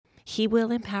He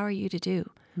will empower you to do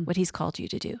what he's called you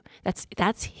to do.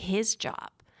 That's his job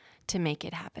to make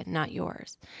it happen, not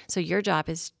yours. So your job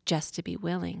is just to be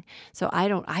willing. So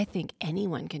I think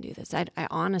anyone can do this. I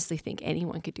honestly think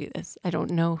anyone could do this. I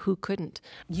don't know who couldn't.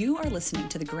 You are listening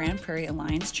to the Grand Prairie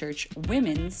Alliance Church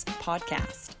Women's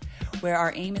Podcast, where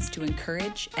our aim is to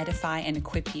encourage, edify, and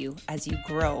equip you as you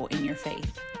grow in your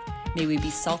faith. May we be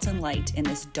salt and light in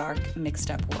this dark,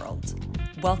 mixed up world.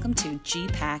 Welcome to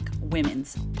GPAC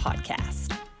Women's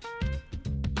Podcast.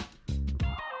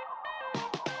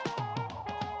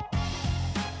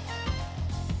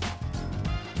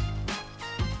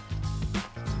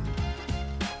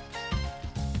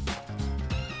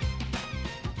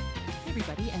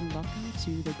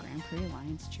 To the Grand Prairie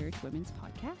Alliance Church Women's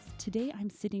Podcast. Today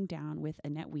I'm sitting down with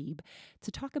Annette Wiebe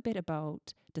to talk a bit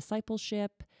about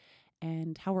discipleship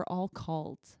and how we're all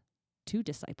called to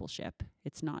discipleship.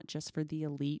 It's not just for the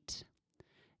elite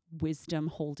wisdom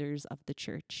holders of the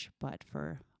church, but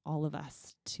for all of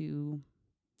us to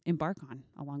embark on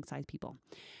alongside people.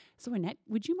 So Annette,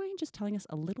 would you mind just telling us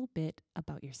a little bit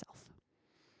about yourself?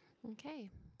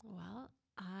 Okay, well,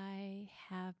 I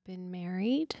have been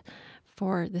married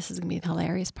for, this is going to be the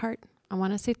hilarious part, I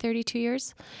want to say 32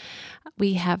 years.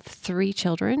 We have 3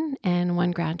 children and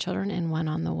 1 grandchildren and 1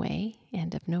 on the way,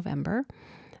 end of November.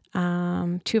 2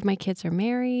 of my kids are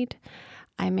married.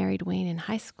 I married Wayne in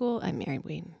high school. I met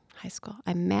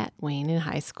Wayne in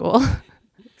high school.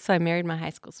 So I married my high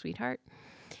school sweetheart.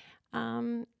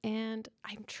 And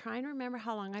I'm trying to remember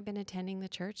how long I've been attending the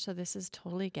church. So this is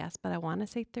totally a guess, but I want to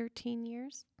say 13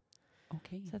 years.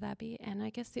 Okay. So and I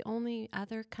guess the only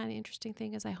other kind of interesting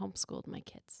thing is I homeschooled my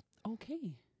kids.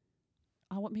 Okay.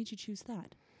 What made you choose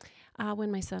that? When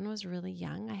my son was really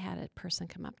young, I had a person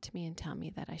come up to me and tell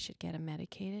me that I should get him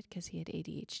medicated because he had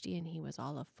ADHD and he was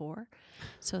all of 4.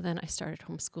 So then I started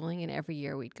homeschooling, and every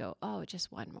year we'd go,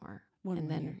 just one more.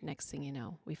 Next thing you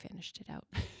know, we finished it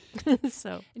out.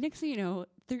 So next thing you know,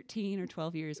 13 or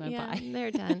 12 years went by. Yeah,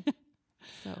 they're done.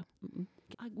 So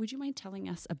would you mind telling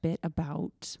us a bit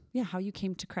about how you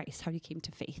came to Christ, how you came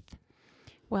to faith?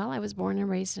 Well, I was born and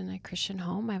raised in a Christian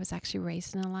home. I was actually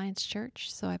raised in an Alliance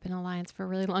church, so I've been Alliance for a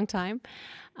really long time.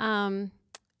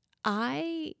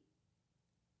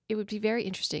 It would be very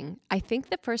interesting. I think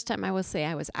the first time I will say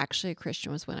I was actually a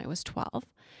Christian was when I was 12.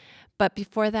 But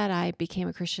before that, I became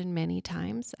a Christian many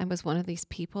times. I was one of these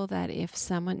people that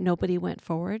if nobody went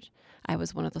forward, I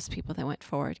was one of those people that went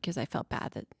forward because I felt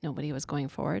bad that nobody was going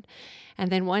forward.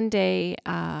 And then one day,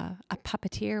 a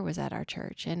puppeteer was at our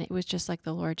church, and it was just like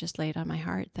the Lord just laid on my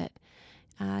heart that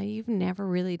you've never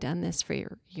really done this for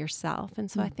yourself. And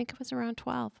so I think it was around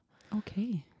 12.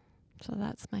 Okay. So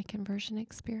that's my conversion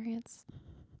experience.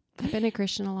 I've been a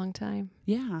Christian a long time.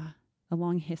 Yeah. A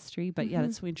long history, but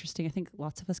that's so interesting. I think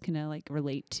lots of us can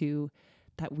relate to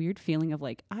that weird feeling of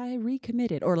I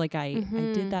recommitted, or I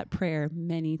did that prayer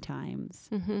many times.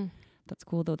 That's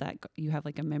cool though that you have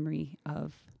a memory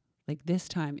of this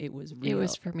time it was real. It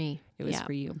was for me. It was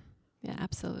for you. Yeah,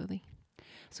 absolutely.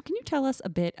 So can you tell us a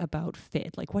bit about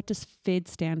FID? What does FID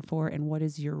stand for and what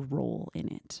is your role in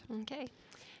it? Okay.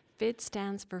 FID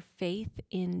stands for Faith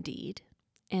in Deed.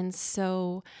 And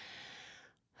so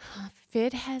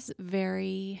FID has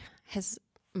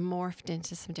morphed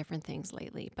into some different things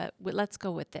lately, but let's go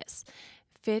with this.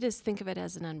 FID think of it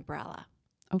as an umbrella.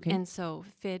 Okay. And so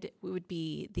FID would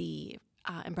be the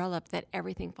umbrella that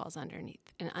everything falls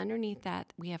underneath. And underneath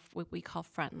that, we have what we call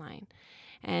frontline.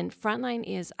 And frontline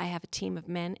is I have a team of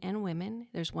men and women.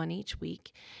 There's one each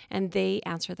week, and they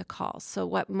answer the calls. So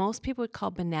what most people would call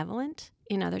benevolent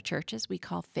in other churches, we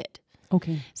call FID.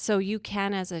 Okay. So you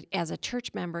can, as a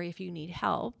church member, if you need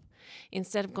help,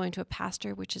 instead of going to a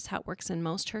pastor, which is how it works in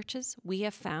most churches, we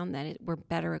have found that we're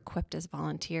better equipped as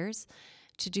volunteers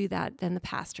to do that than the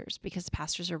pastors, because the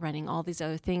pastors are running all these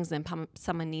other things. Then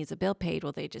someone needs a bill paid.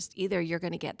 Well, either you're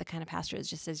going to get the kind of pastor that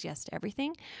just says yes to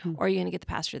everything, or you're going to get the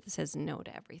pastor that says no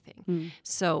to everything.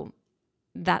 So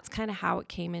that's kind of how it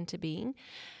came into being.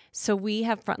 So we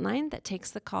have frontline that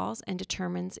takes the calls and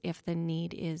determines if the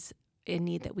need is a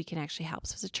need that we can actually help.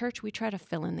 So as a church, we try to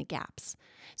fill in the gaps.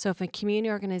 So if a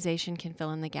community organization can fill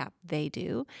in the gap, they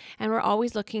do. And we're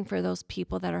always looking for those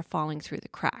people that are falling through the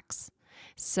cracks.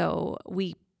 So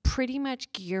we pretty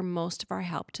much gear most of our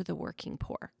help to the working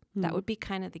poor. That would be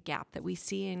kind of the gap that we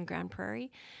see in Grand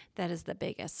Prairie. That is the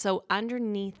biggest. So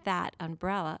underneath that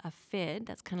umbrella of FID,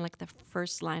 that's kind of like the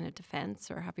first line of defense,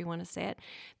 or however you want to say it,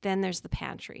 then there's the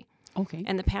pantry. Okay.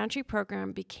 And the pantry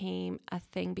program became a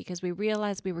thing because we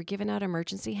realized we were giving out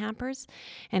emergency hampers.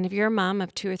 And if you're a mom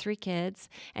of 2 or 3 kids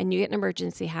and you get an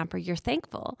emergency hamper, you're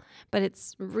thankful, but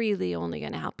it's really only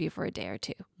going to help you for a day or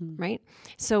two, right?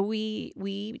 So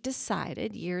we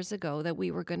decided years ago that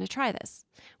we were going to try this.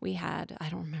 We had, I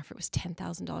don't remember if it was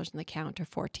 $10,000 in the account or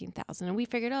 $14,000. And we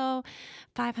figured,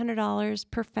 $500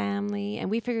 per family. And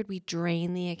we figured we'd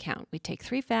drain the account. We'd take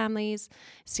 3 families,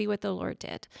 see what the Lord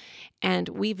did. And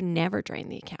we've never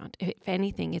drained the account. If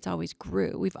anything, it's always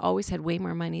grew. We've always had way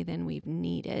more money than we've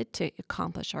needed to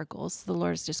accomplish our goals. So the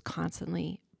Lord is just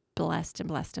constantly blessed and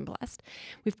blessed and blessed.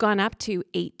 We've gone up to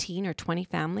 18 or 20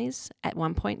 families at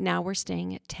one point. Now we're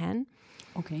staying at 10.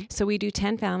 Okay. So we do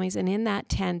 10 families, and in that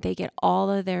 10, they get all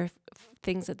of their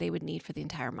things that they would need for the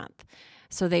entire month.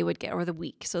 So they would get, or the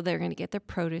week. So they're going to get their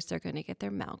produce, they're going to get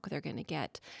their milk, they're going to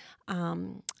get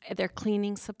their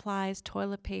cleaning supplies,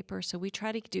 toilet paper. So we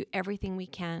try to do everything we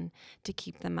can to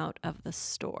keep them out of the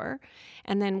store.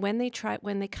 And then when they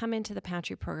come into the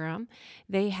pantry program,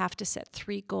 they have to set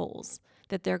 3 goals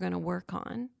that they're going to work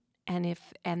on.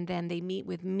 And then they meet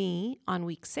with me on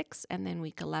week 6 and then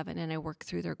week 11, and I work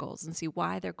through their goals and see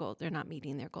why they're not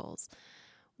meeting their goals.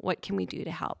 What can we do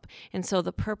to help? And so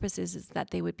the purpose is that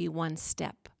they would be one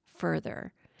step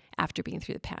further after being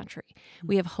through the pantry.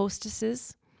 We have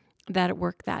hostesses that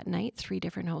work that night, 3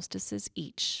 different hostesses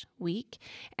each week.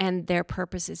 And their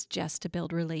purpose is just to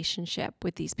build relationship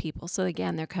with these people. So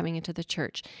again, they're coming into the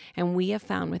church. And we have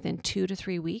found within 2 to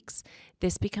 3 weeks,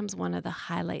 this becomes one of the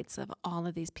highlights of all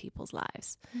of these people's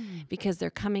lives. Because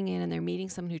they're coming in and they're meeting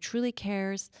someone who truly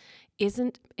cares,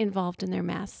 isn't involved in their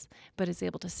mess, but is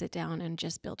able to sit down and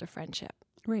just build a friendship.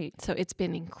 Right. So it's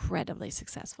been incredibly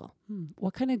successful.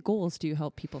 What kind of goals do you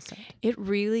help people set? It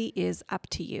really is up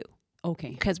to you.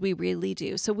 Okay. Because we really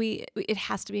do. So it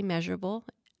has to be measurable.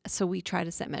 So we try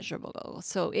to set measurable goals.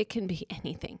 So it can be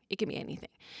anything. It can be anything.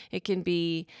 It can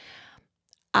be,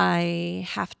 I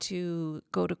have to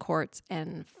go to courts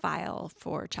and file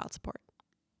for child support.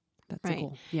 That's right? a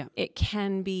goal. Yeah. It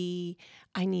can be,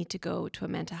 I need to go to a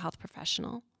mental health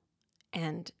professional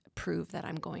and prove that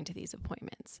I'm going to these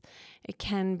appointments. It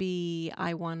can be,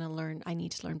 I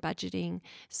need to learn budgeting.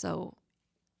 So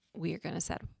we are going to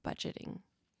set a budgeting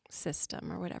system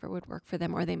or whatever would work for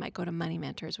them. Or they might go to Money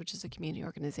Mentors, which is a community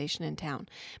organization in town.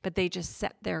 But they just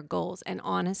set their goals. And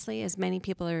honestly, as many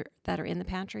people that are in the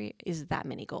pantry is that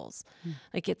many goals.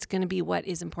 Like it's going to be what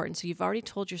is important. So you've already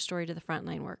told your story to the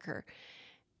frontline worker.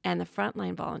 And the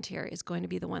frontline volunteer is going to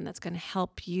be the one that's going to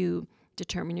help you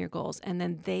determine your goals. And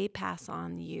then they pass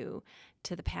on you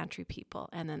to the pantry people.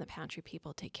 And then the pantry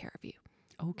people take care of you.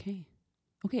 Okay.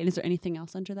 And is there anything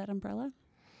else under that umbrella?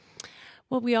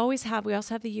 Well, we also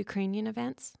have the Ukrainian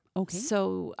events. Okay.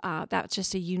 So that's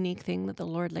just a unique thing that the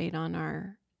Lord laid on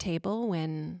our table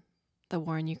when the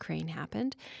war in Ukraine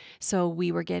happened. So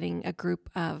we were getting a group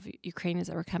of Ukrainians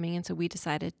that were coming in. So we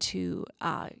decided to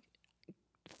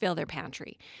fill their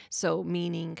pantry. So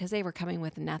meaning, because they were coming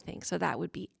with nothing. So that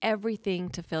would be everything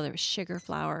to fill their sugar,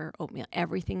 flour, oatmeal,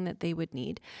 everything that they would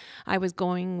need. I was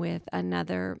going with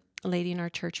another lady in our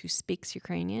church who speaks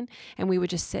Ukrainian, and we would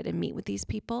just sit and meet with these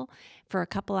people for a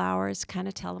couple hours, kind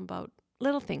of tell them about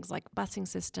little things like busing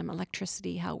system,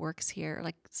 electricity, how it works here,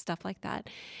 like stuff like that,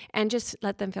 and just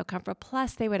let them feel comfortable.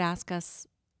 Plus, they would ask us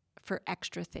for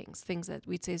extra things that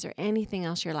we'd say, is there anything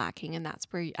else you're lacking? And that's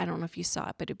where, I don't know if you saw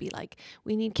it, but it'd be like,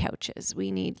 we need couches. We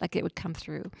need, like it would come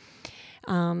through.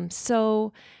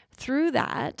 So through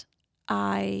that,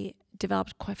 I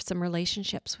developed quite some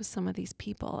relationships with some of these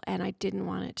people, and I didn't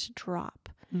want it to drop.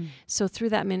 So through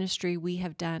that ministry, we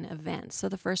have done events. So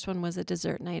the first one was a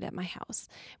dessert night at my house.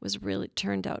 It was really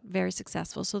turned out very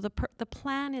successful. So the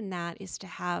plan in that is to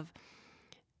have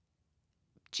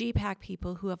GPAC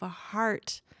people who have a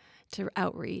heart to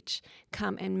outreach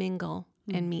come and mingle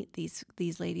and meet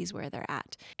these ladies where they're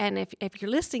at. And if you're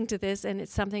listening to this and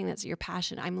it's something that's your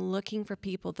passion, I'm looking for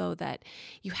people, though, that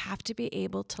you have to be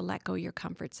able to let go your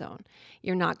comfort zone.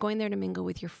 You're not going there to mingle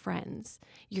with your friends.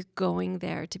 You're going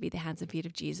there to be the hands and feet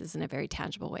of Jesus in a very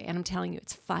tangible way. And I'm telling you,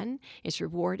 it's fun, it's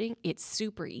rewarding, it's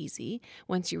super easy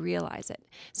once you realize it.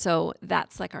 So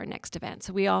that's like our next event.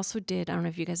 So we also did, I don't know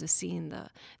if you guys have seen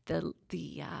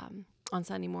the on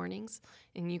Sunday mornings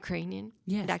in Ukrainian.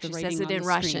 Yes, it actually says it in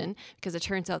Russian because it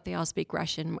turns out they all speak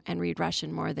Russian and read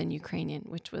Russian more than Ukrainian,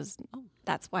 which was,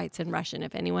 that's why it's in Russian,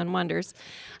 if anyone wonders.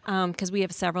 Because we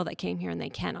have several that came here and they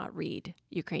cannot read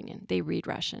Ukrainian. They read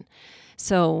Russian.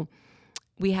 So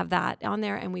we have that on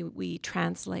there, and we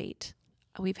translate.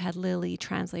 We've had Lily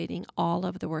translating all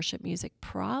of the worship music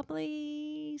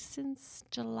probably since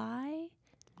July.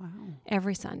 Wow.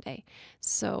 Every Sunday.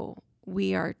 So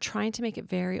we are trying to make it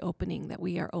very opening, that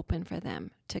we are open for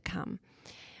them to come.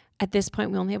 At this point,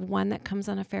 we only have one that comes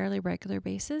on a fairly regular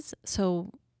basis.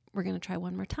 So we're going to try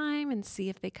one more time and see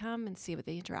if they come and see what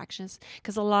the interaction is.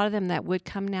 Because a lot of them that would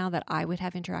come now that I would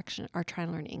have interaction are trying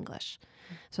to learn English.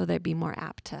 So they'd be more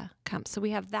apt to come. So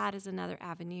we have that as another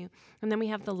avenue. And then we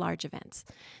have the large events.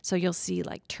 So you'll see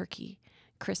like turkey,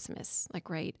 Christmas,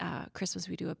 Christmas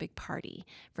we do a big party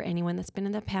for anyone that's been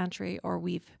in the pantry or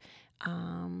we've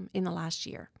in the last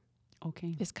year.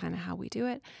 Okay. Is kind of how we do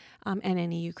it. And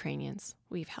any Ukrainians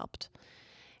we've helped.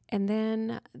 And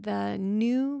then the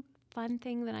new fun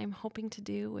thing that I'm hoping to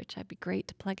do, which I'd be great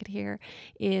to plug it here,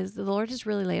 is the Lord has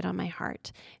really laid on my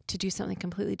heart to do something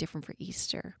completely different for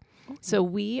Easter. Okay. So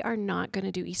we are not going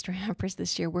to do Easter hampers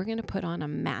this year. We're going to put on a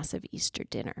massive Easter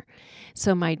dinner.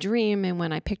 So my dream, and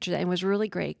when I pictured that, it was really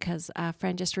great because a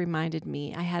friend just reminded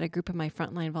me, I had a group of my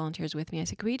frontline volunteers with me. I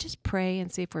said, could we just pray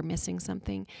and see if we're missing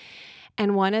something?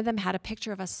 And one of them had a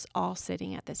picture of us all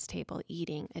sitting at this table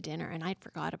eating a dinner, and I'd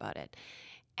forgot about it.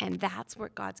 And that's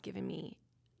what God's given me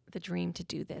the dream to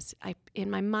do this.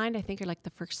 In my mind, I think you're like the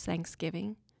first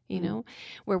Thanksgiving,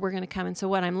 where we're going to come. And so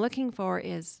what I'm looking for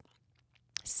is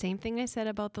same thing I said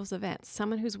about those events.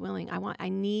 Someone who's willing. I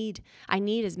need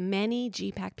as many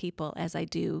GPAC people as I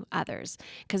do others,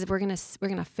 because if we're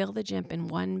gonna fill the gym in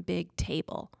one big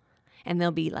table, and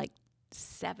there'll be like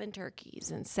 7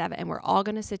 turkeys and we're all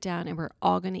going to sit down and we're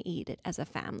all going to eat it as a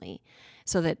family.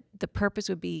 So that the purpose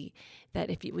would be that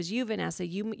if it was you, Vanessa,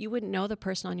 you wouldn't know the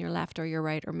person on your left or your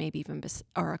right, or maybe even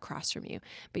or across from you,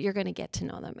 but you're going to get to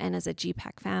know them. And as a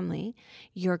GPAC family,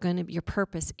 your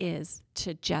purpose is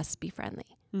to just be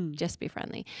friendly. Just be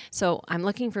friendly. So I'm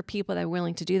looking for people that are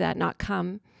willing to do that, not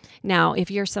come. Now,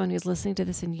 if you're someone who's listening to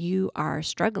this and you are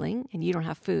struggling and you don't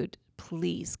have food,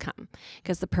 please come,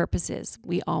 because the purpose is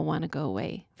we all want to go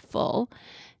away full,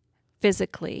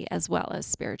 physically as well as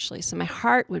spiritually. So my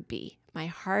heart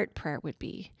prayer would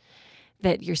be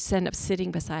that you end up sitting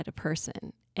beside a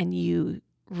person and you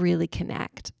really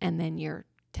connect, and then you're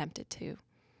tempted to,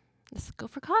 let's go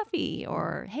for coffee,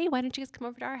 or hey, why don't you guys come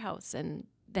over to our house? And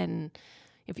then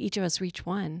if each of us reach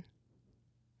one,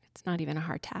 it's not even a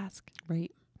hard task.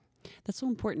 Right. That's so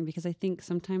important, because I think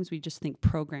sometimes we just think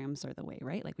programs are the way,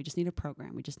 right? Like we just need a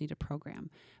program.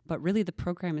 But really the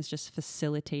program is just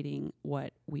facilitating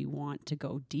what we want to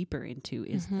go deeper into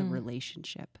is the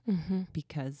relationship.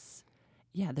 Because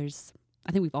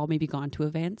I think we've all maybe gone to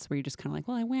events where you're just kind of like,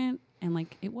 well, I went and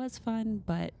like, it was fun,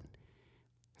 but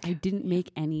I didn't make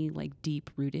any like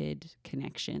deep rooted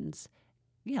connections.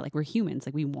 Yeah. Like we're humans,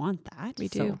 like we want that. We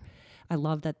do. I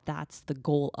love that that's the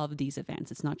goal of these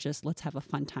events. It's not just let's have a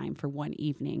fun time for one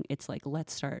evening. It's like,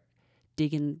 let's start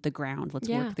digging the ground. Let's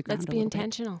work the ground. Let's be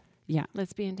intentional. Yeah.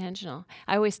 Let's be intentional.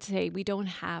 I always say we don't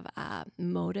have a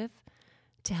motive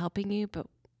to helping you, but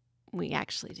we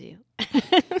actually do.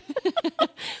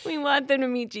 We want them to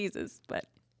meet Jesus, but.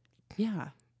 Yeah.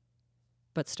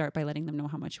 But start by letting them know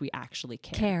how much we actually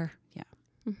care. Yeah.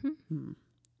 Mm-hmm.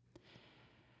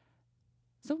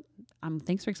 So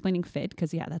thanks for explaining FID,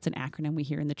 because that's an acronym we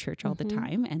hear in the church all the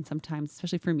time. And sometimes,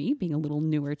 especially for me, being a little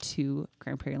newer to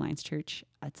Grand Prairie Alliance Church,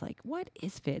 it's like, what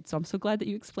is FID? So I'm so glad that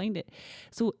you explained it.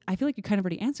 So I feel like you kind of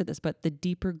already answered this, but the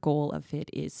deeper goal of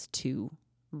FID is to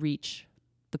reach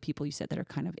the people you said that are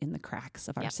kind of in the cracks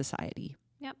of our society.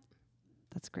 Yep.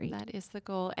 That's great. That is the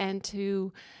goal. And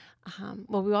to,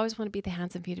 we always want to be the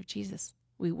hands and feet of Jesus.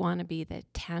 We want to be the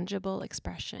tangible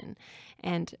expression.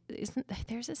 And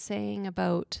there's a saying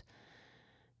about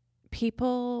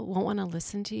people won't want to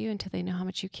listen to you until they know how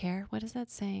much you care. What is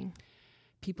that saying?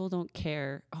 People don't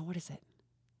care. Oh, what is it?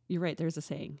 You're right. There's a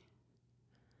saying.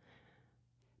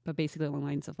 But basically along the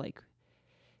lines of like,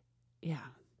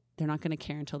 they're not going to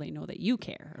care until they know that you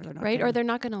care. Or they're not right? Or they're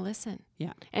not going to listen.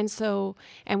 Yeah.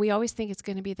 And we always think it's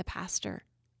going to be the pastor.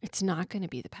 It's not going to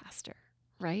be the pastor.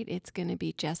 Right? It's going to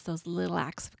be just those little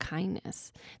acts of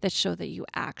kindness that show that you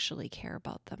actually care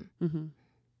about them. Mm-hmm.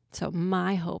 So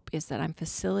my hope is that I'm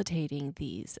facilitating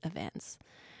these events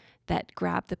that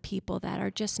grab the people that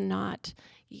are just not,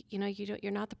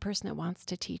 you're not the person that wants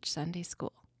to teach Sunday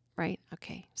school, right?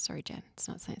 Okay. Sorry, Jen. It's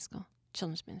not Sunday school,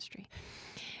 children's ministry,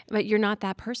 but you're not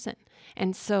that person.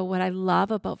 And so what I love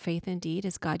about Faith Indeed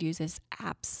is God uses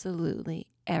absolutely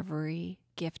every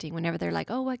gifting. Whenever they're like,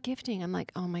 oh, what gifting? I'm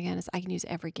like, oh my goodness, I can use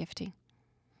every gifting.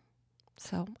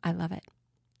 So I love it.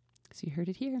 So you heard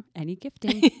it here. Any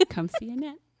gifting, come see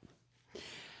Annette.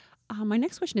 My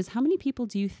next question is, how many people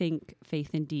do you think Faith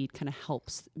Indeed kind of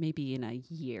helps maybe in a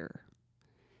year?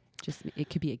 Just, it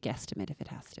could be a guesstimate if it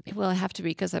has to be. It will have to be,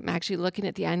 because I'm actually looking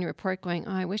at the annual report going,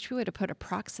 I wish we would have put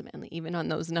approximately even on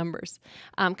those numbers.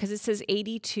 Because it says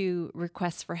 82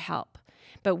 requests for help,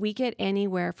 but we get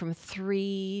anywhere from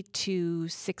 3 to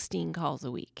 16 calls a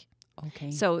week.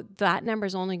 Okay. So that number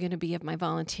is only going to be if my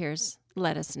volunteers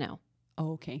let us know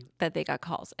Okay. that they got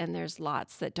calls. And there's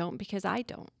lots that don't, because I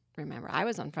don't remember. I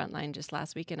was on Frontline just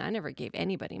last week and I never gave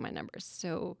anybody my numbers.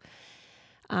 So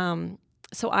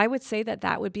I would say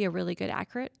that would be a really good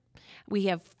accurate. We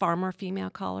have far more female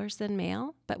callers than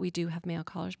male, but we do have male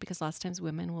callers because lots of times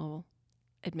women will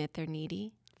admit they're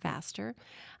needy faster.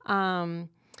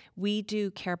 We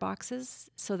do care boxes,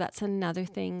 so that's another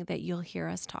thing that you'll hear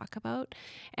us talk about.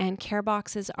 And care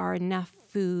boxes are enough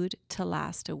food to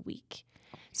last a week.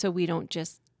 So we don't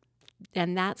just,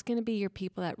 and that's going to be your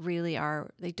people that really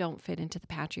are, they don't fit into the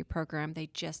pantry program. They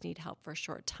just need help for a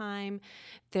short time.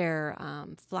 They're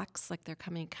flux, like they're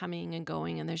coming and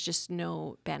going, and there's just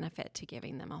no benefit to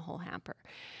giving them a whole hamper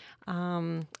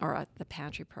or the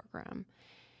pantry program.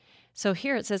 So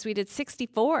here it says we did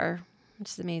 64, which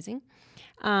is amazing.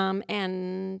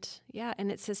 And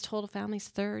it says total families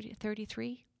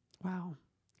 33. Wow.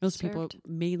 Those people served.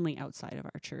 mainly outside of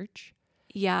our church.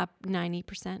 Yeah,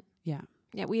 90%. Yeah.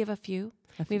 Yeah, we have a few.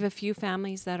 We have a few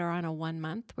families that are on a 1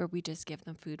 month where we just give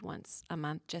them food once a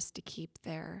month just to keep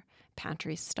their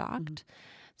pantries stocked.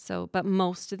 Mm-hmm. So, but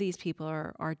most of these people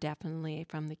are definitely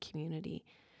from the community.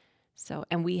 So,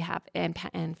 and we have, and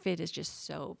FIT is just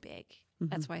so big. Mm-hmm.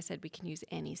 That's why I said we can use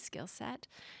any skill set,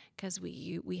 because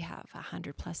we have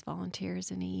 100+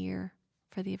 volunteers in a year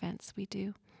for the events we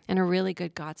do. And a really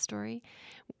good God story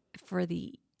for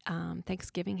the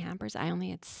Thanksgiving hampers, I only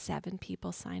had 7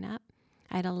 people sign up.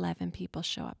 I had 11 people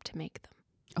show up to make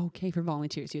them. Okay, for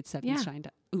volunteers, you had 7 Yeah. signed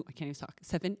up. Ooh, I can't even talk.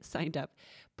 7 signed up,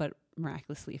 but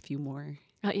miraculously a few more.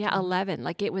 11.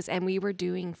 Like it was, and we were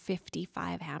doing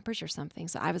 55 hampers or something.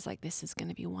 So I was like, this is going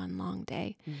to be one long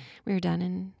day. We were done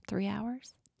in 3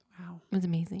 hours. Wow. It was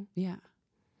amazing. Yeah.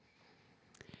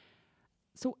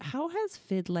 So how has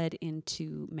FID led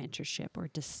into mentorship or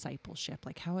discipleship?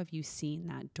 Like, how have you seen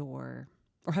that door,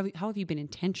 or how have you been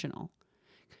intentional?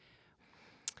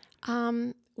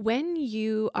 When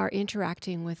you are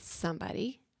interacting with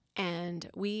somebody, and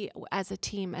we as a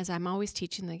team, as I'm always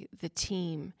teaching the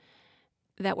team,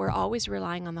 that we're always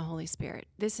relying on the Holy Spirit.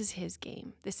 This is his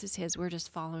game. This is his, we're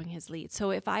just following his lead.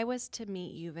 So if I was to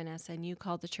meet you, Vanessa, and you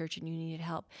called the church and you needed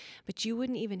help, but you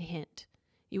wouldn't even hint,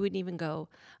 you wouldn't even go,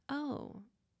 oh,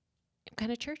 what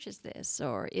kind of church is this?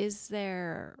 Or is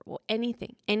there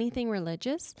anything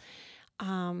religious?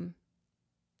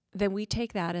 Then we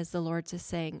take that as the Lord just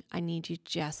saying, I need you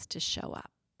just to show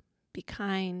up. Be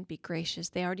kind, be gracious.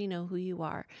 They already know who you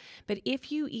are. But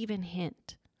if you even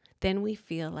hint, then we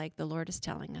feel like the Lord is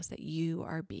telling us that you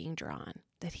are being drawn,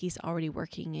 that he's already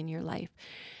working in your life.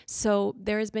 So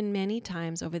there has been many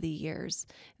times over the years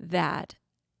that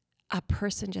a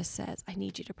person just says, I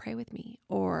need you to pray with me,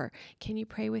 or can you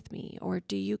pray with me? Or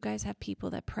do you guys have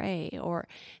people that pray? Or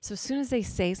so as soon as they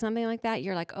say something like that,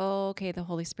 you're like, oh, okay, the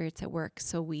Holy Spirit's at work.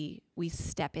 So we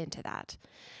step into that.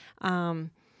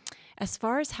 As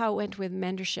far as how it went with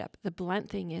mentorship, the blunt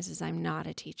thing is I'm not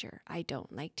a teacher. I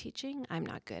don't like teaching. I'm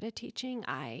not good at teaching.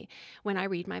 When I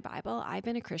read my Bible, I've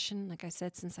been a Christian, like I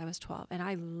said, since I was 12, and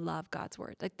I love God's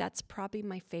word. Like that's probably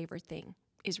my favorite thing,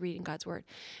 is reading God's word.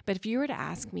 But if you were to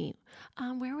ask me,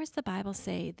 where was the Bible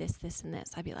say this, and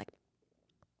this? I'd be like,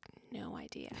 no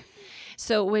idea.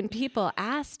 So when people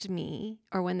asked me,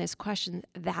 or when this question,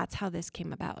 that's how this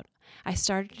came about. I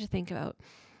started to think about,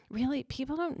 really,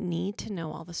 people don't need to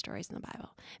know all the stories in the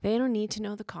Bible. They don't need to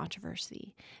know the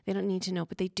controversy. They don't need to know,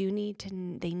 but they need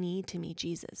to meet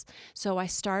Jesus. So I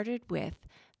started with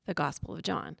the Gospel of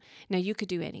John. Now, you could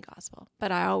do any gospel,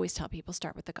 but I always tell people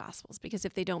start with the Gospels, because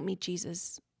if they don't meet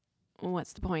Jesus,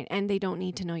 what's the point? And they don't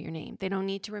need to know your name. They don't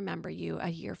need to remember you a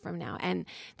year from now. And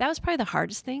that was probably the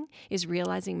hardest thing, is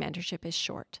realizing mentorship is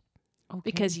short. Okay.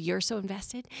 Because you're so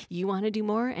invested, you want to do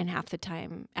more, and half the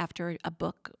time after a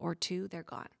book or two, they're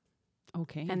gone.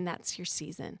 Okay. And that's your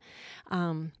season.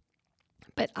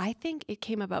 But I think it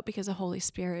came about because the Holy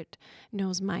Spirit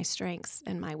knows my strengths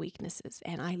and my weaknesses.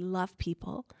 And I love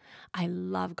people. I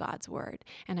love God's word.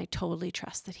 And I totally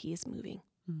trust that he is moving.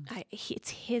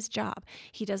 It's his job.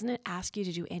 He doesn't ask you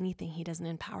to do anything he doesn't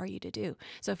empower you to do.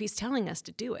 So if he's telling us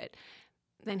to do it,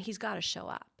 then he's got to show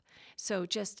up. So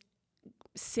just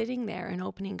sitting there and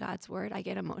opening God's word, I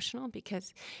get emotional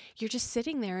because you're just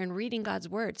sitting there and reading God's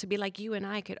word. So be like you and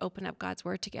I could open up God's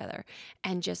word together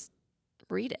and just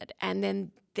read it. And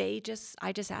then I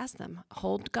just ask them,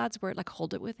 hold God's word, like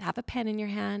hold it have a pen in your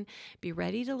hand, be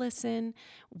ready to listen,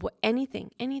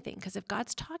 anything. Because if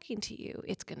God's talking to you,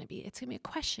 it's going to be a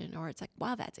question, or it's like,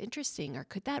 wow, that's interesting. Or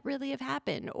could that really have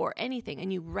happened, or anything.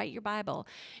 And you write your Bible.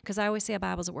 Because I always say a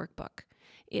Bible's a workbook.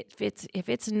 If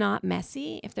it's not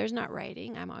messy, if there's not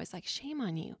writing, I'm always like, shame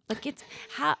on you. Like it's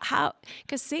how,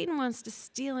 because Satan wants to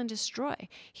steal and destroy.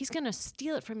 He's going to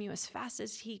steal it from you as fast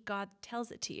as God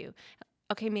tells it to you.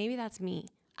 Okay, maybe that's me.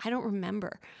 I don't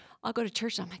remember. I'll go to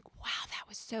church and I'm like, wow, that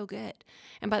was so good.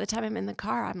 And by the time I'm in the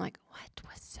car, I'm like, what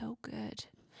was so good?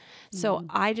 So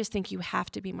I just think you have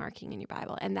to be marking in your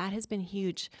Bible. And that has been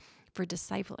huge for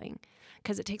discipling,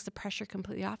 because it takes the pressure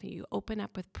completely off you. You open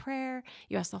up with prayer,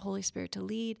 you ask the Holy Spirit to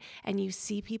lead, and you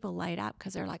see people light up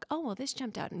because they're like, oh, well, this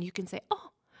jumped out. And you can say,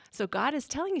 oh, so God is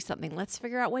telling you something. Let's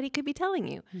figure out what he could be telling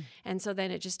you. And so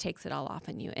then it just takes it all off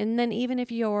on you. And then even if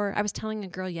I was telling a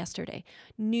girl yesterday,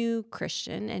 new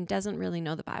Christian and doesn't really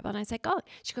know the Bible. And I said, oh,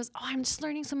 she goes, oh, I'm just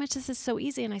learning so much. This is so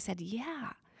easy. And I said,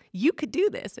 yeah, you could do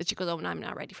this. And she goes, oh, no, I'm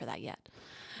not ready for that yet.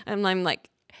 And I'm like,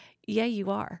 yeah,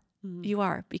 you are. You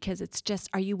are, because it's just,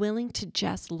 are you willing to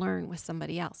just learn with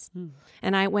somebody else?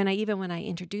 And when I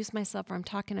introduce myself or I'm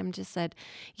talking, I'm just said,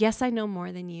 yes, I know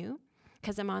more than you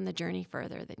because I'm on the journey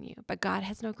further than you, but God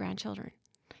has no grandchildren.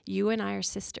 You and I are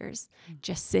sisters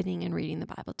just sitting and reading the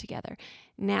Bible together.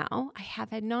 Now, I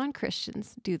have had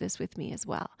non-Christians do this with me as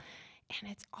well. And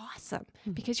it's awesome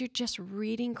because you're just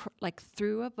reading like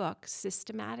through a book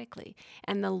systematically,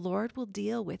 and the Lord will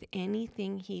deal with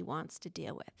anything he wants to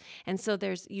deal with. And so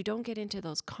you don't get into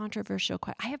those controversial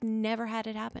questions. I have never had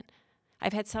it happen.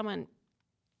 I've had someone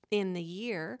in the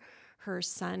year, her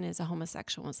son is a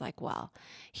homosexual, and was like, well,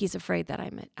 he's afraid that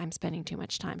I'm spending too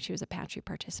much time. She was a pantry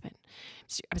participant.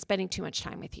 So I'm spending too much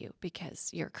time with you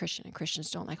because you're a Christian and Christians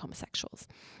don't like homosexuals.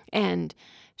 And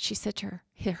she said to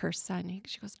her son,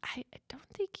 she goes, I don't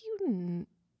think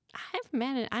I've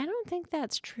met it. I don't think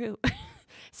that's true.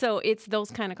 So it's those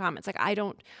kind of comments. Like,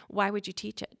 why would you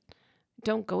teach it?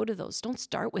 Don't go to those. Don't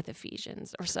start with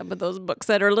Ephesians or some of those books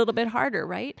that are a little bit harder,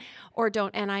 right? Or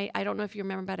don't. And I don't know if you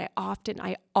remember, but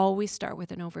I always start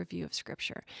with an overview of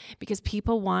Scripture, because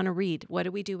people want to read. What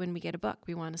do we do when we get a book?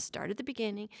 We want to start at the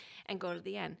beginning and go to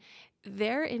the end.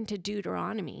 They're into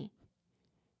Deuteronomy,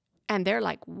 and they're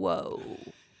like, whoa.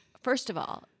 First of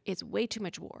all, it's way too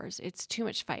much wars. It's too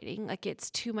much fighting. Like,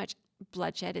 it's too much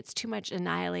bloodshed. It's too much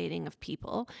annihilating of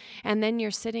people. And then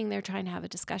you're sitting there trying to have a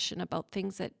discussion about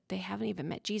things that they haven't even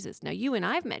met Jesus. Now, you and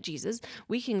I have met Jesus.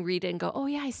 We can read it and go, oh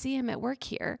yeah, I see him at work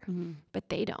here, but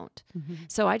they don't.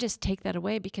 So I just take that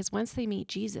away, because once they meet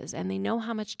Jesus and they know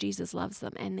how much Jesus loves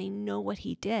them and they know what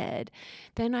he did,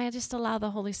 then I just allow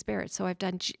the Holy Spirit. So I've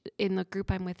done, in the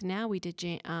group I'm with now, we did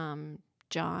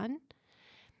John.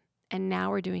 And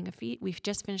now we're doing we've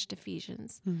just finished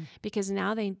Ephesians, because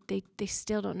now they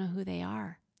still don't know who they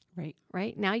are.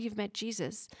 Right? Now you've met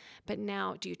Jesus, but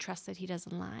now do you trust that he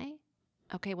doesn't lie?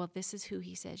 Okay, well, this is who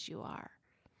he says you are.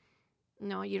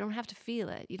 No, you don't have to feel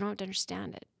it. You don't have to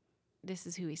understand it. This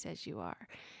is who he says you are.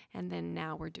 And then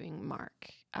now we're doing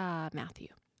Matthew,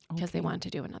 because they want to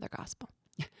do another gospel.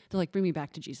 They're like, bring me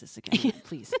back to Jesus again,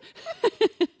 please.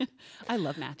 I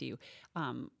love Matthew.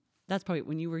 That's probably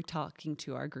when you were talking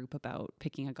to our group about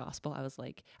picking a gospel, I was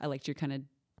like, I liked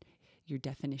your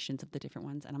definitions of the different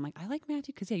ones. And I'm like, I like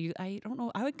Matthew because, I don't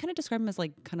know. I would kind of describe him as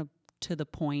like kind of to the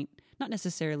point, not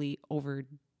necessarily over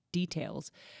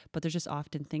details, but there's just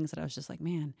often things that I was just like,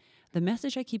 man, the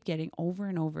message I keep getting over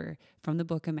and over from the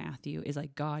book of Matthew is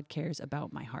like, God cares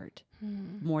about my heart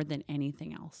more than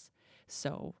anything else.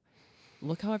 So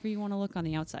look however you want to look on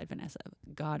the outside, Vanessa.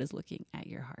 God is looking at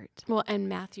your heart. Well, and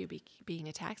Matthew being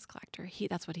a tax collector,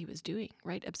 that's what he was doing,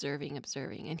 right? Observing.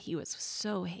 And he was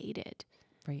so hated.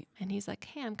 Right. And he's like,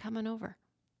 hey, I'm coming over.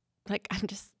 Like,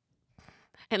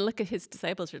 and look at his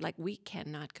disciples are like, we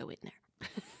cannot go in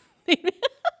there.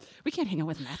 We can't hang out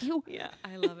with Matthew. Yeah,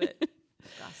 I love it.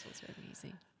 Gospels are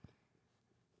amazing.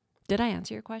 Did I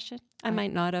answer your question? I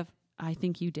might not have. I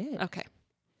think you did. Okay.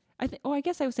 I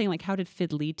guess I was saying, like, how did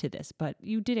FID lead to this? But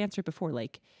you did answer it before,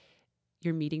 like,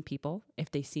 you're meeting people.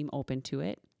 If they seem open to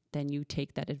it, then you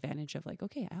take that advantage of like,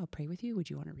 okay, I'll pray with you.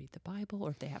 Would you want to read the Bible? Or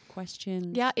if they have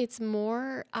questions? Yeah, it's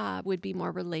more, would be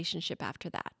more relationship after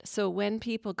that. So when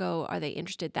people go, are they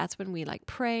interested? That's when we like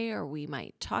pray, or we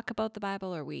might talk about the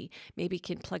Bible, or we maybe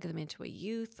can plug them into a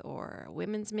youth or a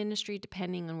women's ministry,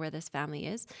 depending on where this family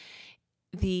is.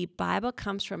 The Bible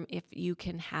comes from if you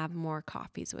can have more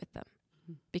coffees with them.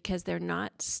 Because they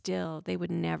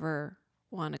would never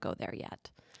want to go there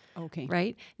yet. Okay.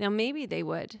 Right? Now, maybe they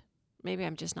would. Maybe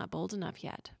I'm just not bold enough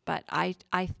yet. But I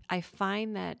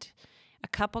find that a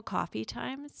couple coffee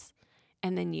times,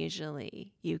 and then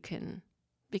usually you can,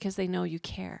 because they know you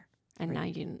care. And now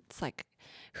it's like,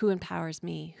 who empowers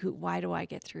me? Why do I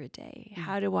get through a day?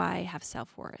 How do I have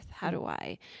self-worth?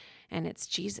 And it's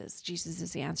Jesus. Jesus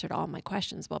is the answer to all my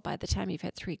questions. Well, by the time you've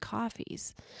had 3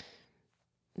 coffees,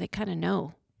 they kind of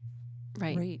know,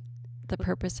 right? The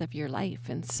purpose of your life.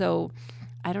 And so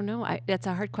I don't know. That's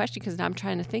a hard question because now I'm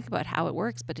trying to think about how it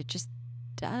works, but it just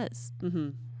does. Mm-hmm.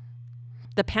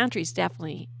 The pantry is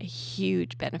definitely a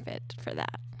huge benefit for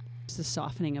that. It's the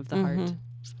softening of the heart.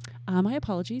 My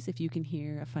apologies if you can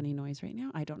hear a funny noise right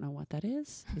now. I don't know what that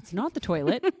is. It's not the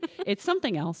toilet. It's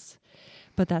something else.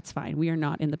 But that's fine. We are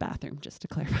not in the bathroom, just to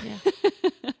clarify.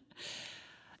 Yeah.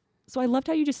 So I loved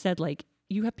how you just said, like,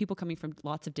 you have people coming from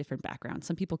lots of different backgrounds.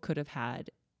 Some people could have had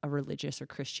a religious or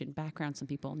Christian background. Some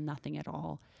people, nothing at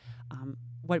all.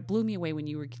 What blew me away when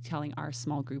you were telling our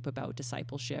small group about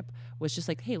discipleship was just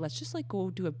like, hey, let's just like go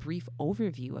do a brief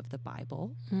overview of the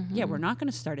Bible. Mm-hmm. Yeah, we're not going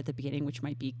to start at the beginning, which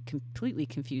might be completely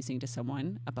confusing to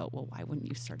someone about, well, why wouldn't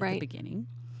you start at the beginning?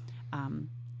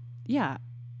 Yeah.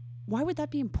 Why would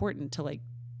that be important to like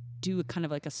do a kind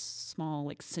of like a small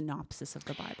like synopsis of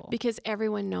the Bible? Because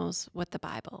everyone knows what the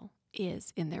Bible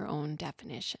is in their own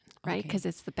definition, right? Because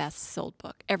it's the best sold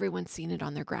book. Everyone's seen it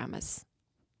on their grandmas.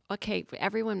 Okay,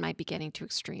 everyone might be getting too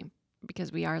extreme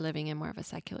because we are living in more of a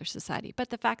secular society. But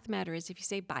the fact of the matter is, if you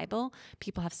say Bible,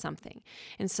 people have something.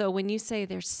 And so when you say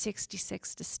there's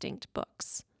 66 distinct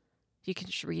books, you can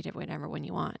just read it whenever when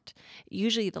you want.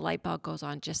 Usually the light bulb goes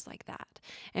on just like that.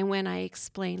 And when I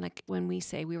explain, like when we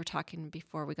say, we were talking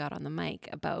before we got on the mic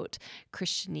about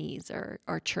Christianese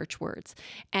or church words,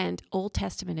 and Old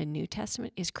Testament and New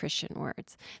Testament is Christian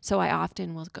words. So I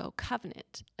often will go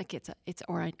covenant, like it's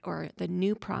or the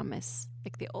new promise,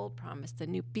 like the old promise, the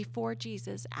new before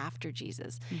Jesus, after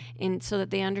Jesus. And so that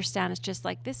they understand it's just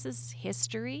like, this is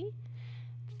history.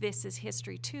 This is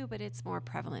history too, but it's more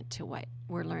prevalent to what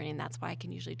we're learning. That's why I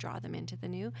can usually draw them into the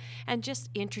new and just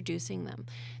introducing them.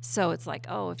 So it's like,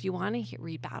 oh, if you want to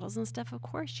read battles and stuff, of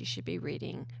course you should be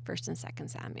reading 1st and 2nd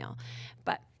Samuel.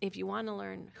 But if you want to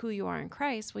learn who you are in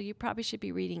Christ, well, you probably should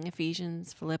be reading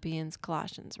Ephesians, Philippians,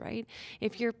 Colossians, right?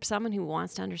 If you're someone who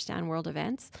wants to understand world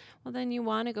events, well, then you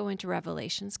want to go into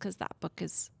Revelations because that book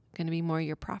is going to be more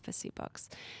your prophecy books.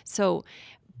 So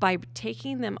by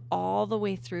taking them all the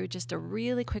way through, just a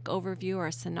really quick overview or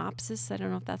a synopsis, I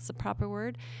don't know if that's the proper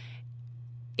word,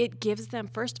 it gives them,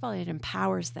 first of all, it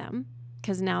empowers them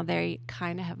because now they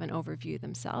kind of have an overview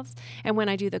themselves. And when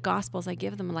I do the Gospels, I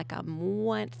give them like a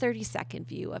 30-second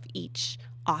view of each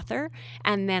author.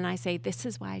 And then I say, this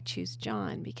is why I choose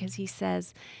John, because he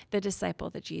says the disciple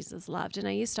that Jesus loved. And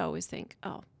I used to always think,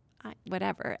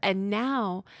 whatever. And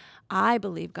now I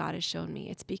believe God has shown me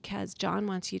it's because John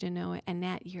wants you to know it.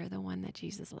 Annette, you're the one that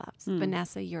Jesus loves.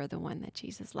 Vanessa, you're the one that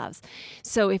Jesus loves.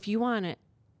 So if you want to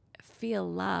feel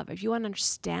love, if you want to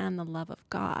understand the love of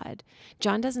God,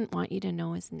 John doesn't want you to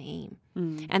know his name.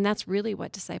 And that's really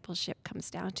what discipleship comes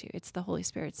down to. It's the Holy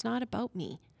Spirit. It's not about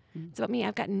me. It's about me.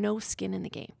 I've got no skin in the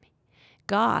game.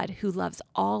 God, who loves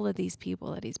all of these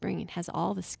people that he's bringing, has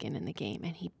all the skin in the game.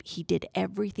 And he did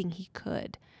everything he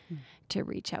could to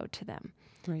reach out to them.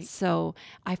 Right. So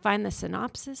I find the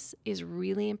synopsis is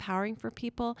really empowering for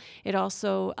people. It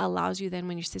also allows you then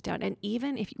when you sit down, and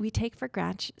even if we take for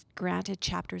granted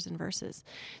chapters and verses.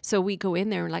 So we go in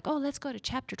there and like, oh, let's go to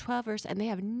chapter 12 verse, and they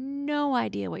have no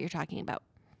idea what you're talking about,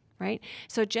 right?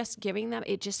 So just giving them,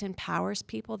 it just empowers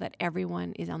people that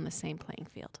everyone is on the same playing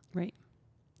field. Right.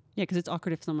 Yeah, because it's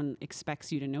awkward if someone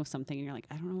expects you to know something and you're like,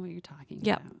 I don't know what you're talking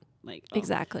about. Like,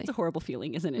 exactly. It's a horrible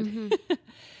feeling, isn't it? Mm-hmm.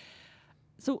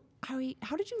 So how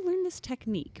did you learn this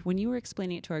technique? When you were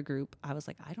explaining it to our group, I was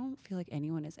like, I don't feel like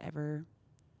anyone has ever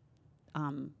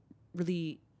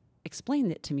really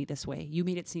explained it to me this way. You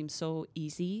made it seem so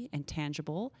easy and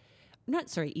tangible.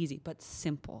 Easy, but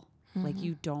simple. Mm-hmm. Like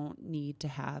you don't need to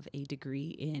have a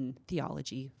degree in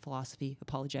theology, philosophy,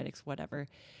 apologetics, whatever,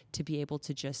 to be able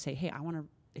to just say, hey,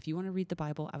 if you want to read the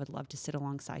Bible, I would love to sit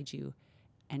alongside you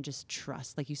and just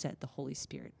trust, like you said, the Holy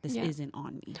Spirit. This isn't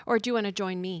on me. Or do you want to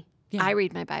join me? Yeah. I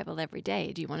read my Bible every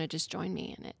day. Do you want to just join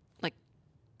me in it? Like,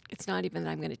 it's not even that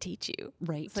I'm going to teach you.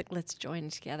 Right. It's like, let's join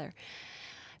together.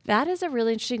 That is a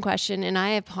really interesting question. And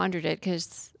I have pondered it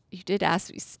because you did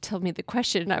tell me the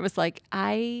question. And I was like,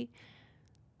 I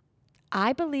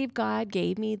believe God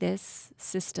gave me this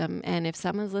system. And if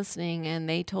someone's listening and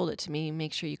they told it to me,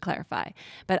 make sure you clarify.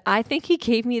 But I think he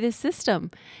gave me this system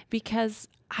because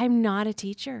I'm not a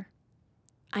teacher.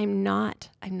 I'm not.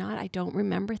 I don't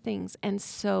remember things. And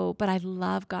so, but I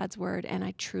love God's word and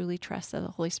I truly trust that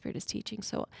the Holy Spirit is teaching.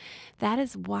 So that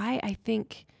is why I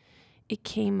think it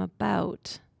came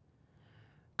about.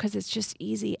 because it's just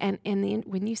easy. And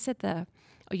when you said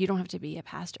you don't have to be a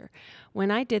pastor.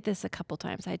 When I did this a couple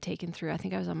times, I had taken through, I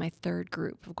think I was on my third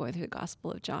group of going through the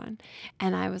Gospel of John.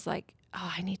 And I was like,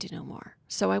 oh, I need to know more.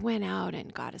 So I went out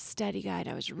and got a study guide.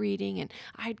 I was reading and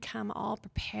I'd come all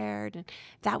prepared. And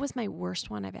that was my worst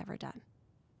one I've ever done.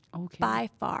 Okay. By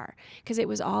far. Because it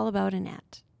was all about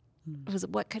Annette. It was,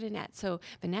 what could Annette? So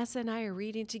Vanessa and I are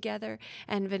reading together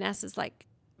and Vanessa's like,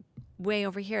 way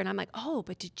over here. And I'm like, oh,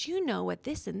 but did you know what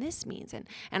this and this means? And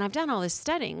I've done all this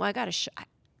studying. Well, I'm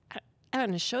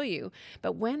going to show you.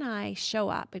 But when I show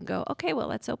up and go, okay, well,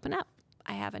 let's open up.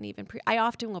 I haven't even I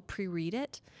often will pre-read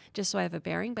it just so I have a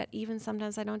bearing. But even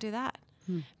sometimes I don't do that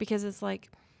because it's like,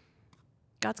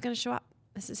 God's going to show up.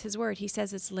 This is his word. He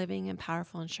says it's living and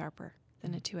powerful and sharper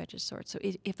than a two-edged sword. So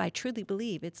if I truly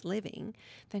believe it's living,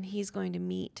 then he's going to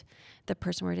meet the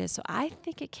person where it is. So I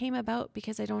think it came about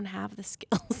because I don't have the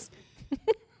skills.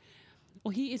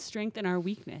 Well, he is strength in our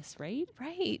weakness, right?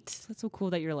 Right. So that's so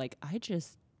cool that you're like, I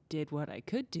just did what I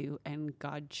could do and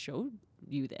God showed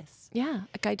you this. Yeah.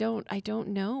 Like I don't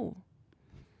know.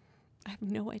 I have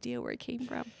no idea where it came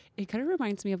from. It kind of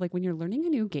reminds me of like when you're learning a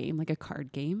new game, like a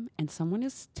card game, and someone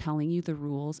is telling you the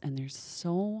rules and there's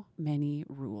so many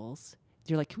rules.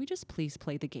 You're like, can we just please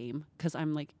play the game? Because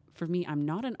I'm like, for me, I'm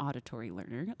not an auditory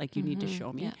learner. Like you need to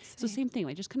show me. Yeah, so same thing,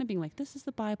 like just kind of being like, this is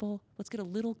the Bible. Let's get a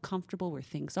little comfortable where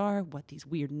things are, what these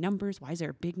weird numbers, why is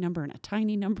there a big number and a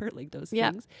tiny number, like those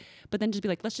things. But then just be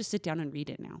like, let's just sit down and read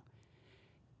it now.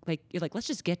 Like you're like, let's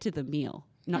just get to the meal,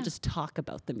 not just talk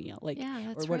about the meal, like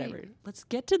or whatever. Right. Let's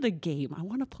get to the game. I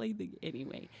want to play the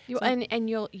anyway. You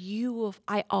will.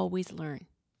 I always learn.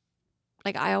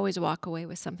 Like I always walk away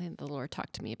with something that the Lord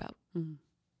talked to me about. Mm-hmm.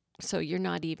 So you're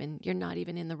not even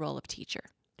in the role of teacher.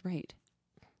 Right.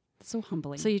 So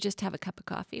humbling. So you just have a cup of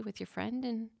coffee with your friend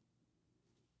and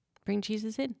bring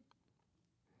Jesus in.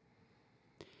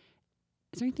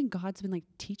 Is there anything God's been like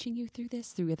teaching you through this,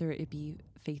 through whether it be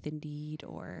faith indeed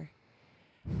or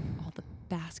all the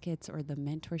baskets or the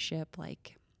mentorship?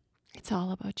 Like, it's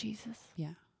all about Jesus.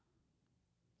 Yeah.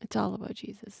 It's all about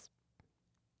Jesus.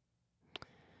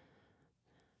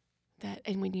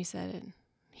 And when you said it,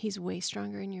 he's way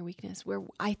stronger in your weakness. Where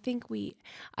I think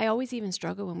I always even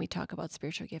struggle when we talk about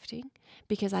spiritual gifting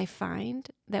because I find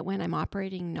that when I'm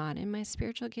operating not in my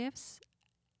spiritual gifts,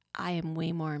 I am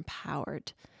way more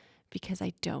empowered because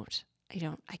I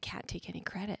can't take any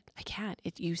credit. I can't.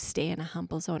 You stay in a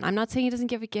humble zone. I'm not saying he doesn't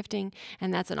give a gifting,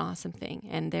 and that's an awesome thing.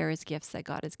 And there is gifts that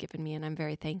God has given me, and I'm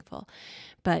very thankful.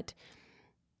 But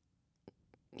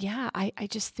yeah, I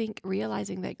just think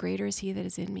realizing that greater is he that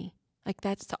is in me. Like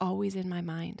that's always in my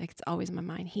mind. Like it's always in my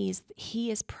mind. He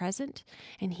is present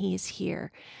and he is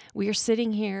here. We are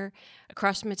sitting here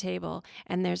across from a table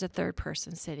and there's a third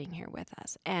person sitting here with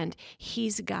us and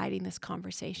he's guiding this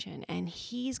conversation and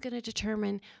he's going to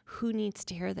determine who needs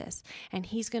to hear this and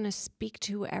he's going to speak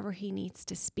to whoever he needs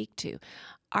to speak to.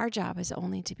 Our job is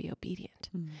only to be obedient.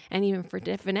 Mm-hmm. And even for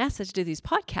Vanessa to do these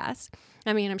podcasts,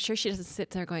 I mean, I'm sure she doesn't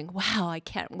sit there going, wow, I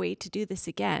can't wait to do this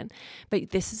again. But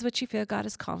this is what you feel God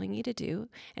is calling you to do,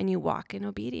 and you walk in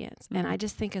obedience. Mm-hmm. And I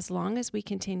just think as long as we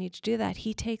continue to do that,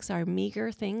 he takes our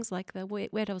meager things like the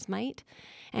widow's mite,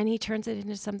 and he turns it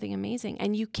into something amazing.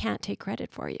 And you can't take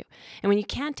credit for you. And when you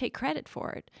can't take credit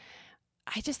for it,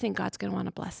 I just think God's going to want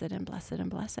to bless it and bless it and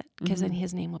bless it, because then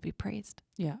his name will be praised.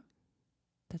 Yeah,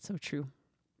 that's so true.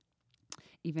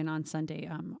 Even on Sunday,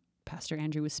 Pastor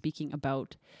Andrew was speaking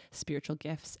about spiritual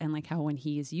gifts and like how when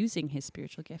he is using his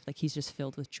spiritual gift, like he's just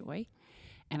filled with joy.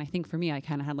 And I think for me, I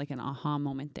kind of had like an aha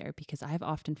moment there because I've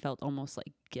often felt almost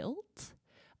like guilt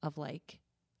of like,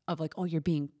 oh, you're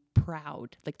being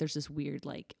proud. Like there's this weird,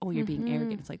 like, oh, you're being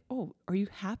arrogant. It's like, oh, are you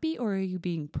happy or are you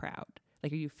being proud?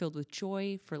 Like, are you filled with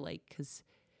joy for like, cause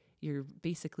you're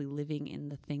basically living in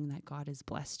the thing that God has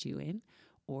blessed you in?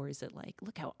 Or is it like,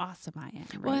 look how awesome I am?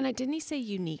 Right? Well, and didn't he say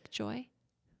unique joy?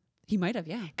 He might have,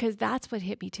 yeah. Because that's what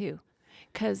hit me too.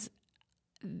 Because,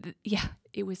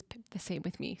 it was the same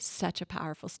with me. Such a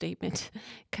powerful statement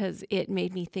because it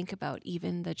made me think about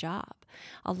even the job.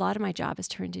 A lot of my job is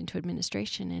turned into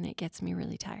administration and it gets me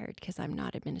really tired because I'm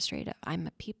not administrative. I'm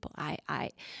a people.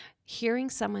 Hearing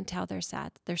someone tell their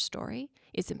story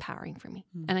is empowering for me.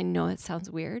 And I know it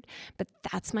sounds weird, but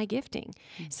that's my gifting.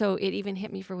 So it even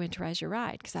hit me for Winterize Your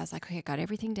Ride because I was like, okay, I got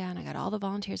everything down. I got all the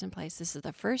volunteers in place. This is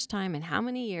the first time in how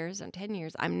many years, in 10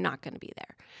 years, I'm not going to be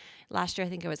there. Last year, I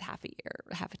think it was half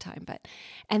a time.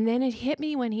 And then it hit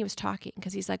me when he was talking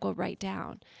because he's like, well, write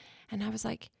down. And I was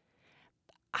like,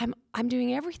 I'm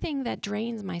doing everything that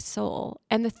drains my soul.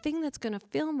 And the thing that's going to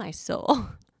fill my soul,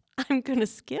 I'm going to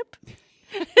skip.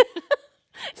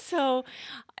 So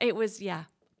it was,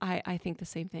 I think the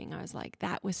same thing. I was like,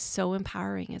 that was so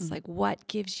empowering. It's like, what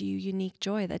gives you unique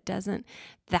joy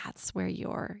that's where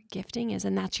your gifting is.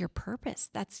 And that's your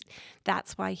purpose.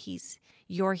 That's why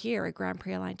you're here at Grand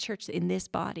Prairie Alliance Church in this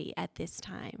body at this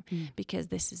time, because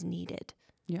this is needed.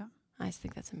 Yeah. I just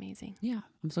think that's amazing. Yeah.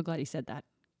 I'm so glad he said that.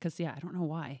 Because, I don't know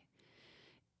why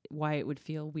it would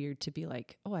feel weird to be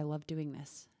like, oh, I love doing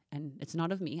this. And it's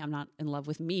not of me. I'm not in love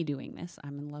with me doing this. I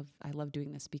love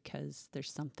doing this because there's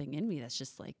something in me that's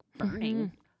just like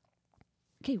burning.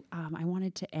 Okay. I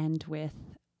wanted to end with,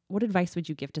 what advice would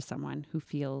you give to someone who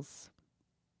feels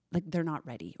like they're not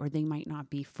ready, or they might not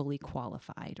be fully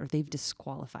qualified, or they've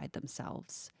disqualified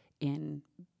themselves in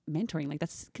mentoring? Like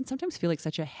can sometimes feel like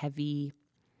such a heavy,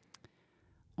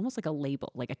 almost like a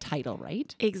label, like a title,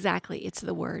 right? Exactly. It's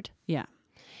the word. Yeah.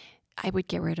 I would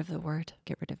get rid of the word.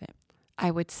 Get rid of it. I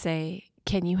would say,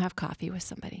 can you have coffee with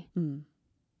somebody?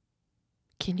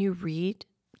 Can you read?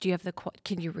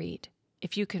 Can you read?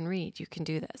 If you can read, you can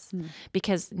do this.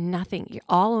 Because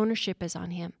all ownership is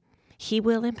on him. He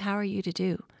will empower you to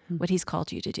do what he's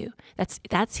called you to do.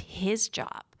 That's his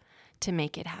job to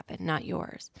make it happen, not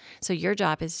yours. So your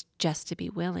job is just to be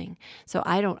willing. So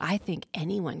I think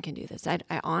anyone can do this. I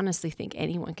honestly think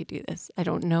anyone could do this. I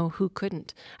don't know who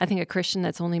couldn't. I think a Christian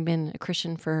that's only been a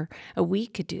Christian for a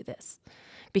week could do this,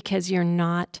 because you're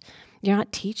not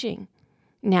teaching.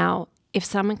 Now, if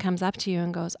someone comes up to you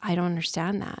and goes, I don't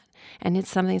understand that, and it's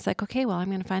something that's like, okay, well, I'm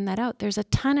going to find that out. There's a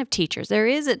ton of teachers. There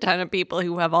is a ton of people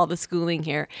who have all the schooling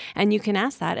here, and you can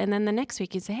ask that. And then the next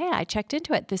week you say, hey, I checked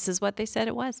into it. This is what they said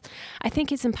it was. I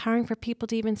think it's empowering for people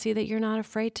to even see that you're not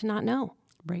afraid to not know.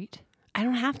 Right. I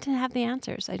don't have to have the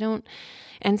answers.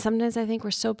 And sometimes I think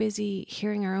we're so busy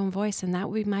hearing our own voice, and that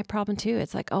would be my problem too.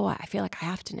 It's like, oh, I feel like I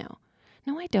have to know.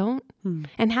 No, I don't.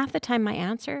 And half the time my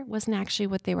answer wasn't actually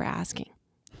what they were asking.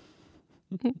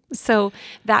 So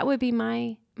that would be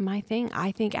my thing.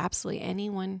 I think absolutely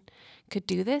anyone could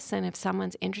do this. And if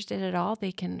someone's interested at all,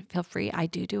 they can feel free. I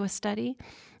do a study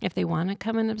if they want to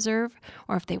come and observe,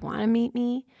 or if they want to meet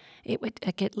me.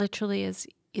 It literally is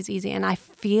easy. And I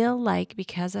feel like,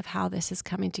 because of how this is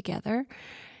coming together,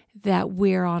 that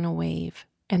we're on a wave,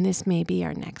 and this may be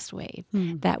our next wave,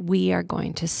 that we are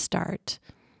going to start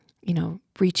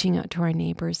reaching out to our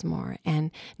neighbors more,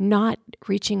 and not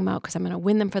reaching them out because I'm going to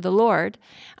win them for the Lord.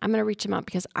 I'm going to reach them out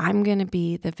because I'm going to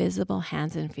be the visible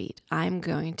hands and feet. I'm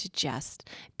going to just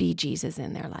be Jesus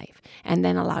in their life, and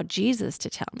then allow Jesus to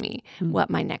tell me what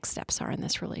my next steps are in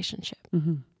this relationship.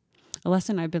 A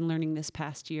lesson I've been learning this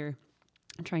past year,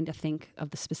 I'm trying to think of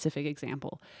the specific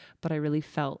example, but I really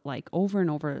felt like over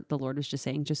and over the Lord was just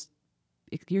saying,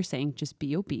 you're saying just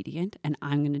be obedient, and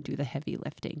I'm going to do the heavy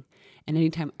lifting. And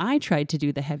anytime I tried to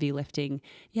do the heavy lifting,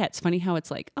 it's funny how it's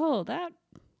like, oh, that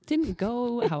didn't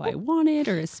go how I wanted,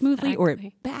 or as smoothly, or it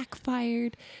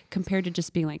backfired, compared to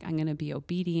just being like, I'm going to be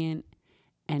obedient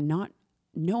and not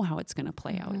know how it's going to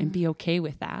play out, and be okay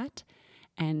with that.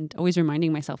 And always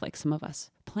reminding myself, like, some of us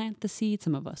plant the seed,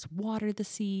 some of us water the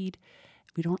seed.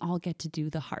 We don't all get to do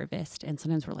the harvest. And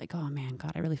sometimes we're like, oh man,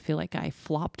 God, I really feel like I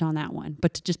flopped on that one.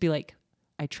 But to just be like,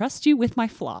 I trust you with my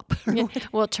flop.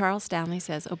 Well, Charles Stanley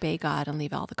says, obey God and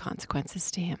leave all the consequences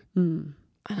to him. And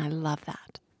I love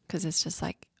that, because it's just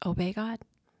like, obey God.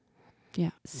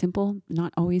 Yeah. Simple,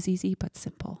 not always easy, but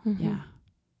simple. Yeah.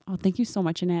 Oh, thank you so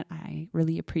much, Annette. I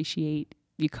really appreciate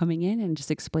you coming in and just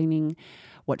explaining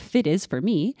what fit is for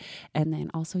me. And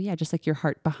then also, just like your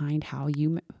heart behind how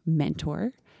you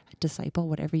mentor, disciple,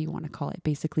 whatever you want to call it,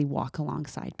 basically walk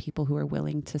alongside people who are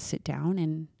willing to sit down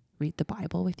and read the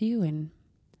Bible with you, and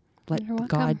let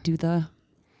God do the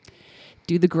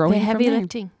growing, the heavy from there.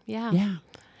 lifting. Yeah.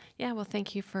 Well,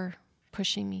 thank you for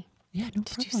pushing me. No to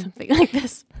problem. do something like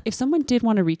this. If someone did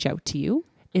want to reach out to you,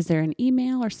 is there an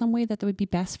email or some way that would be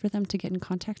best for them to get in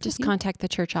contact Just with you? contact the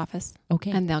church office.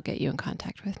 Okay. And they'll get you in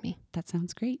contact with me. That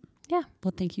sounds great. Yeah.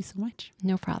 Well, thank you so much.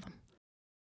 No problem.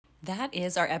 That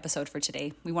is our episode for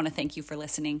today. We want to thank you for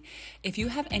listening. If you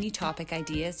have any topic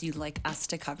ideas you'd like us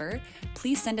to cover,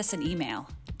 please send us an email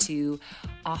to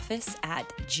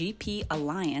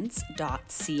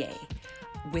office@gpalliance.ca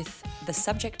with the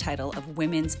subject title of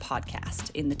Women's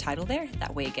Podcast in the title there.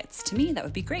 That way it gets to me. That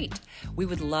would be great. We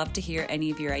would love to hear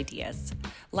any of your ideas.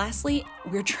 Lastly,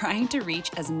 we're trying to reach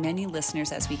as many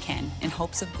listeners as we can in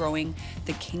hopes of growing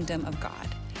the kingdom of God.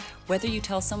 Whether you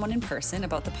tell someone in person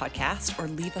about the podcast or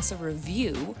leave us a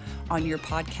review on your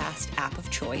podcast app of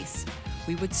choice,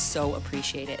 we would so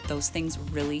appreciate it. Those things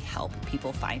really help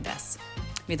people find us.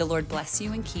 May the Lord bless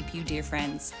you and keep you, dear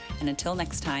friends. And until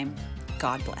next time,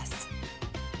 God bless.